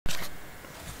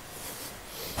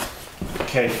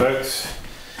Okay folks,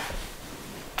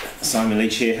 Simon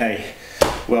Leach here. Hey,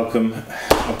 welcome.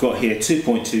 I've got here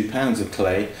 2.2 pounds of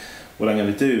clay. What I'm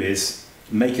going to do is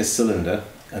make a cylinder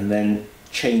and then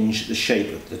change the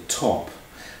shape at the top.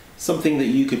 Something that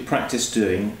you could practice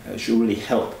doing which will really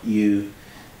help you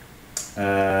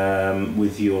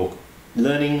with your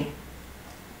learning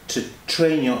to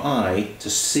train your eye to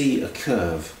see a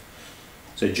curve.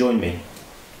 So join me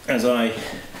as I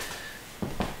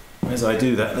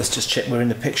do that. Let's just check we're in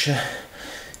the picture.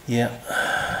 Yeah,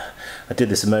 I did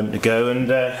this a moment ago and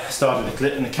started the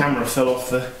clip and the camera fell off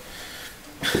the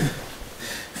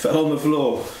fell on the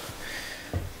floor.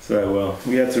 So well,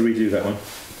 we had to redo that one.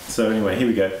 So anyway, here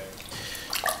we go.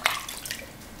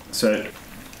 So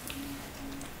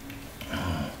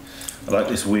I like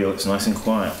this wheel, it's nice and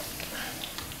quiet.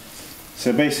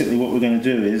 So basically what we're going to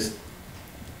do is,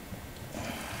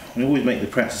 we always make the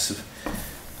practice of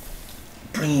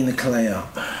bringing the clay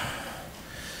up.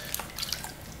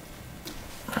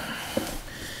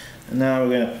 And now we're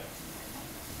going to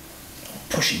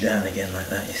push it down again like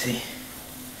that, you see.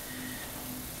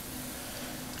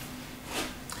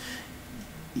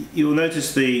 You'll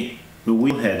notice the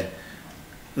wheel head,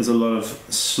 there's a lot of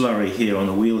slurry here on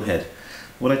the wheel head.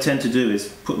 What I tend to do is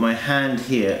put my hand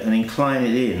here and incline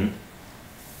it in,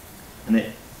 and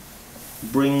it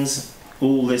brings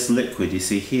all this liquid you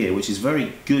see here, which is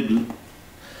very good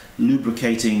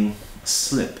lubricating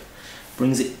slip,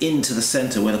 brings it into the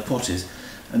center where the pot is,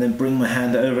 and then bring my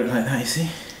hand over it like that, you see.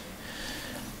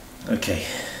 Okay,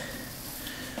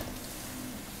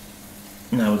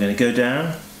 now we're going to go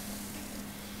down.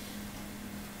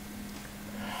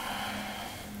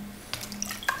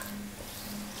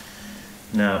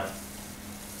 Now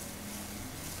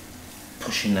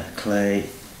pushing that clay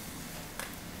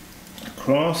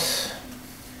across.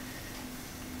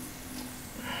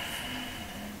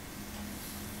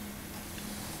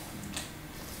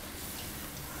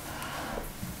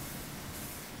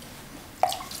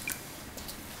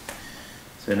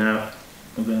 So now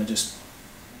I'm going to just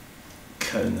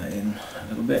cone that in a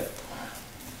little bit.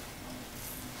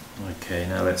 Okay,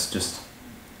 now let's just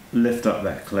lift up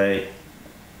that clay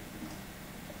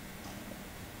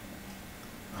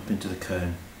up into the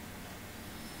cone.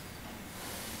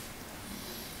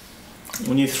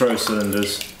 When you throw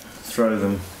cylinders, throw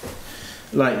them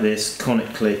like this,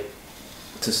 conically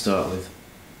to start with.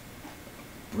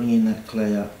 Bringing that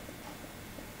clay up.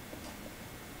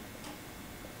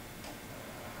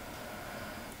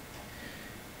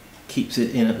 Keeps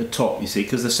it in at the top, you see,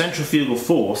 because the centrifugal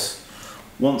force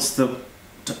wants to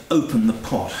open the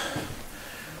pot,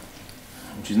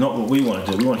 which is not what we want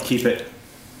to do. We want to keep it.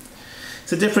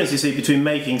 It's a difference, you see, between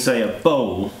making, say, a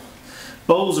bowl.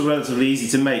 Bowls are relatively easy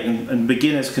to make, and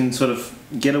beginners can sort of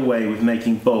get away with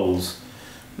making bowls,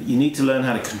 but you need to learn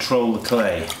how to control the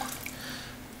clay,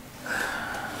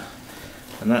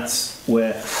 and that's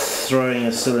where throwing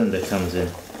a cylinder comes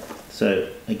in. So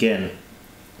again,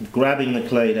 grabbing the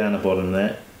clay down the bottom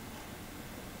there,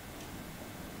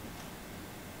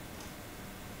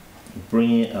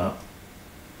 bringing it up,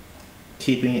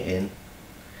 keeping it in,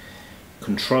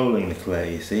 controlling the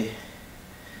clay, you see.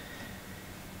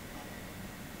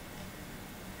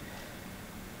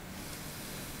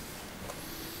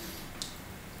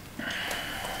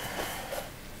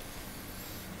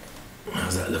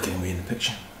 How's that looking at me in the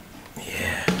picture?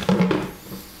 Yeah.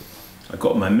 I've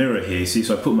got my mirror here, you see,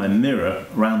 so I put my mirror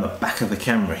around the back of the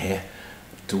camera here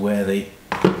to where the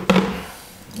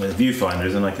viewfinder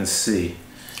is, and I can see.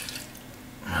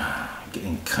 I'm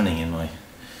getting cunning in my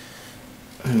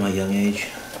young age.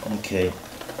 Okay.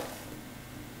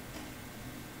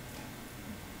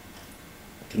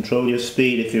 Control your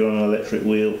speed if you're on an electric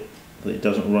wheel, but it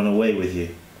doesn't run away with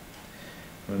you.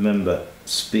 Remember,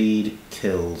 speed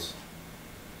kills.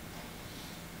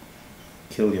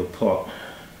 Kill your pot.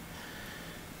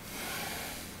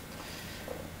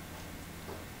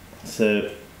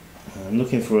 So I'm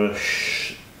looking for a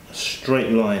straight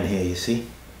line here, you see.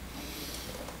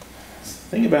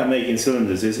 The thing about making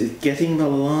cylinders is getting the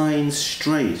line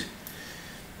straight.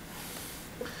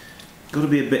 You've got to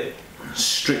be a bit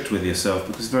strict with yourself,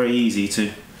 because it's very easy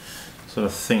to sort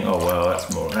of think, oh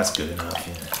well, that's good enough.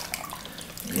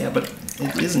 Yeah, but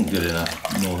it isn't good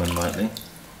enough, more than likely.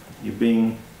 You're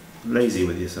being lazy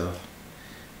with yourself.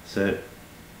 So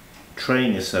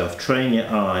train yourself, train your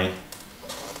eye.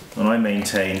 And I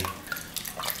maintain, if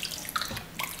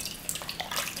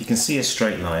you can see a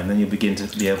straight line, then you'll begin to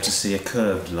be able to see a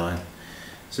curved line.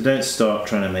 So don't start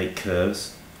trying to make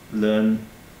curves. Learn,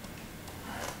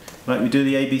 like we do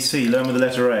the ABC, learn with the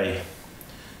letter A.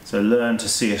 So learn to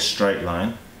see a straight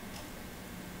line.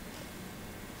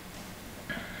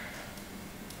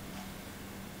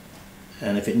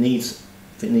 and if it needs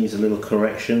a little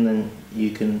correction, then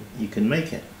you can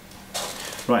make it.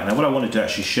 Right, now what I wanted to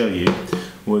actually show you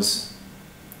was,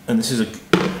 and this is a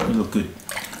little good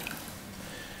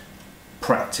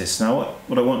practice. Now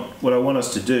what I want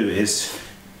us to do is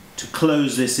to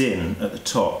close this in at the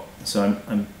top. So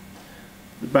I'm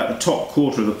about the top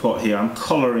quarter of the pot here, I'm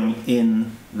collaring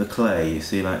in the clay, you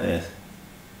see, like this.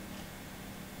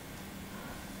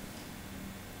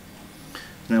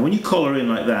 Now when you collar in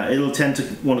like that, it'll tend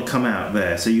to want to come out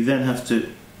there, so you then have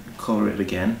to collar it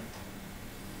again.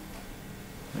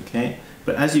 Okay,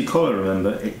 but as you collar,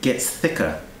 remember, it gets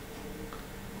thicker.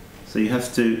 So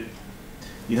the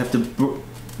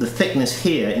thickness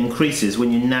here increases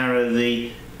when you narrow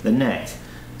the neck.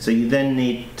 So you then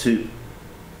need to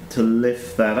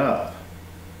lift that up.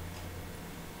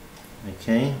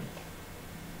 Okay,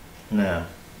 now,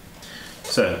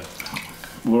 so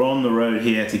we're on the road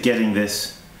here to getting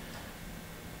this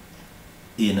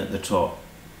in at the top,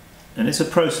 and it's a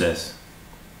process.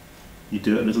 You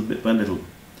do it little bit by little,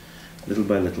 little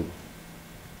by little.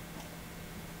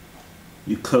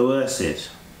 You coerce it,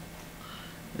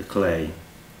 the clay,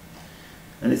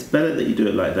 and it's better that you do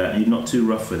it like that and you're not too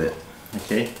rough with it.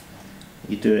 Okay,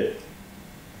 you do it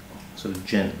sort of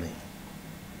gently.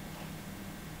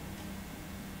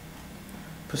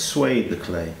 Persuade the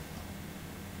clay,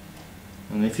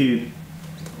 and if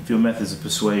your methods of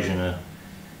persuasion are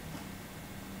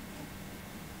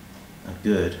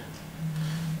good,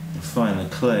 you'll find the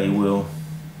clay will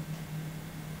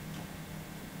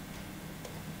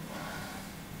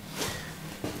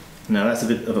now that's a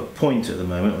bit of a point at the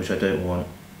moment, which I don't want.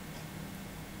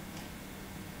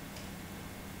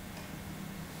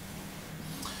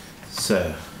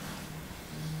 So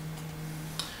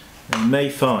you may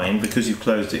find, because you've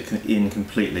closed it in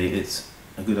completely, it's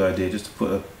a good idea just to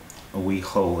put a wee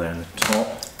hole there in the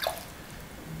top.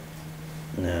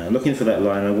 Now, looking for that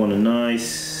line, I want a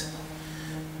nice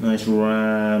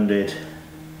rounded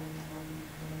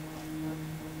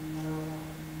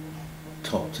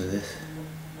top to this.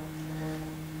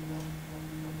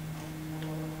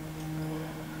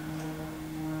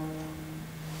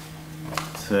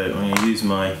 So I'm going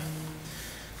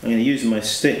to use my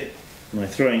stick, my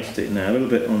throwing stick now, a little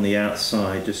bit on the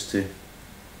outside, just to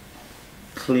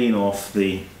clean off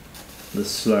the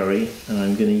slurry, and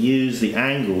I'm going to use the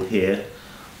angle here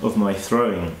of my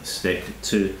throwing stick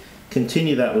to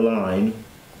continue that line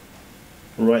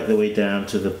right the way down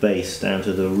to the base, down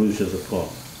to the root of the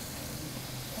pot.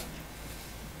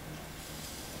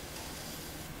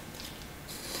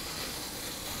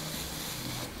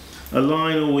 A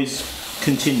line always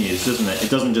continues, doesn't it? It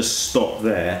doesn't just stop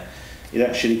there, it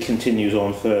actually continues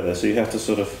on further, so you have to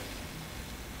sort of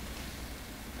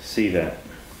see that.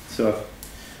 So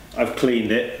I've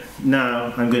cleaned it.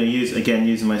 Now I'm going to use, again,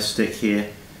 using my stick here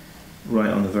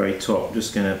right on the very top,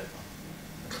 just going to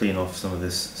clean off some of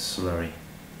this slurry.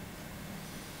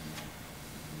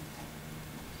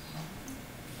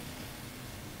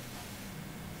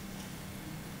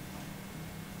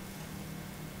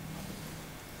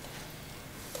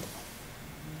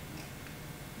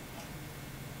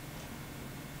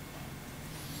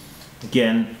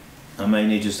 Again, I may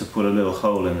need just to put a little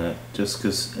hole in it, just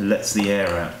because it lets the air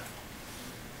out.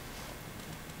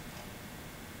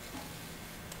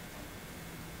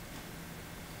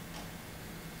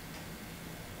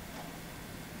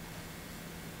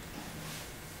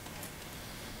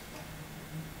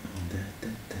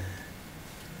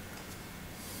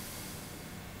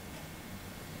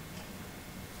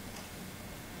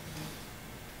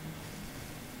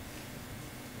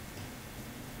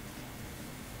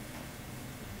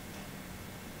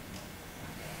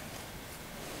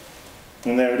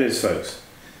 And there it is, folks.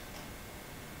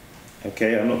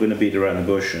 Okay, I'm not going to beat around the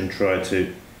bush and try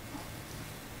to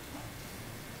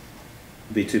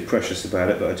be too precious about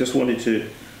it, but I just wanted to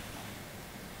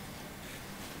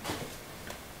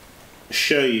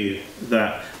show you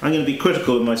that I'm going to be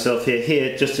critical of myself here.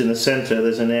 Here, just in the centre,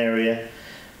 there's an area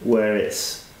where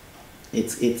it's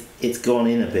gone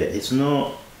in a bit. It's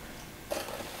not.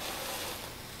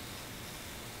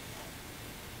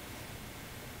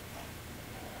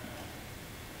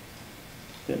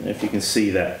 I don't know if you can see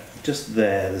that. Just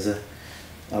there's a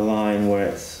line where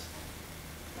it's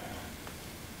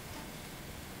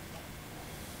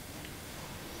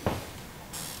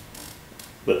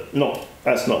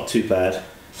that's not too bad.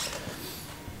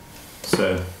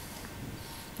 So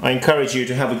I encourage you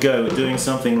to have a go at doing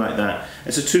something like that.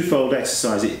 It's a twofold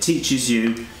exercise. It teaches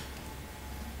your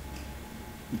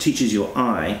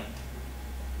eye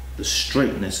the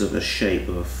straightness of a shape,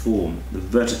 of a form, the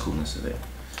verticalness of it,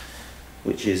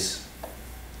 which is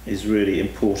is really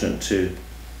important to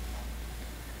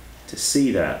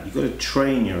see that. You've got to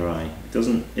train your eye.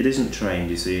 It isn't trained,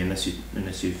 you see, unless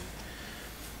you've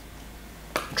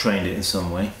trained it in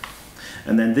some way.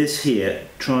 And then this here,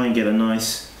 try and get a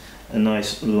nice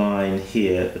line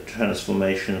here, a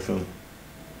transformation from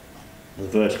the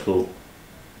vertical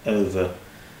over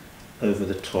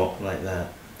the top like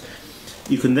that.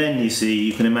 You can then, you see,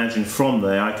 you can imagine from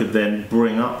there I could then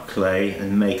bring up clay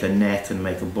and make a neck and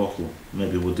make a bottle.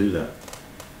 Maybe we'll do that.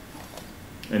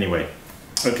 Anyway,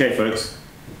 okay folks,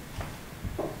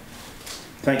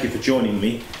 thank you for joining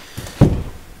me,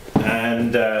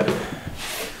 and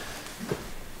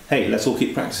hey, let's all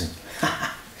keep practicing.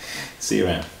 See you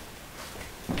around.